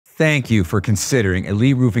Thank you for considering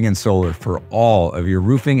Elite Roofing and Solar for all of your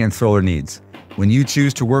roofing and solar needs. When you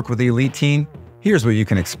choose to work with the Elite team, here's what you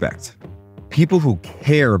can expect. People who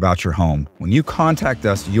care about your home. When you contact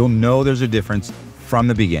us, you'll know there's a difference from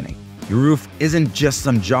the beginning. Your roof isn't just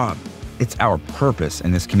some job. It's our purpose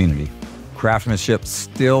in this community. Craftsmanship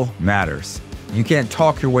still matters. You can't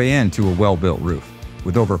talk your way into a well-built roof.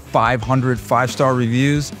 With over 500 five-star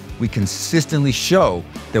reviews, we consistently show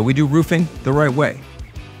that we do roofing the right way.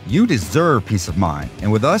 You deserve peace of mind,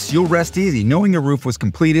 and with us, you'll rest easy knowing your roof was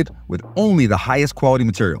completed with only the highest quality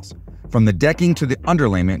materials. From the decking to the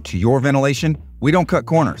underlayment to your ventilation, we don't cut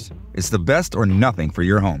corners. It's the best or nothing for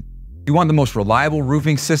your home. You want the most reliable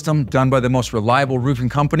roofing system done by the most reliable roofing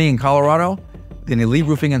company in Colorado? Then Elite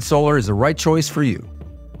Roofing and Solar is the right choice for you.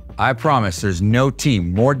 I promise there's no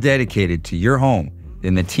team more dedicated to your home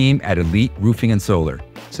than the team at Elite Roofing and Solar.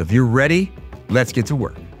 So if you're ready, let's get to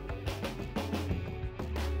work.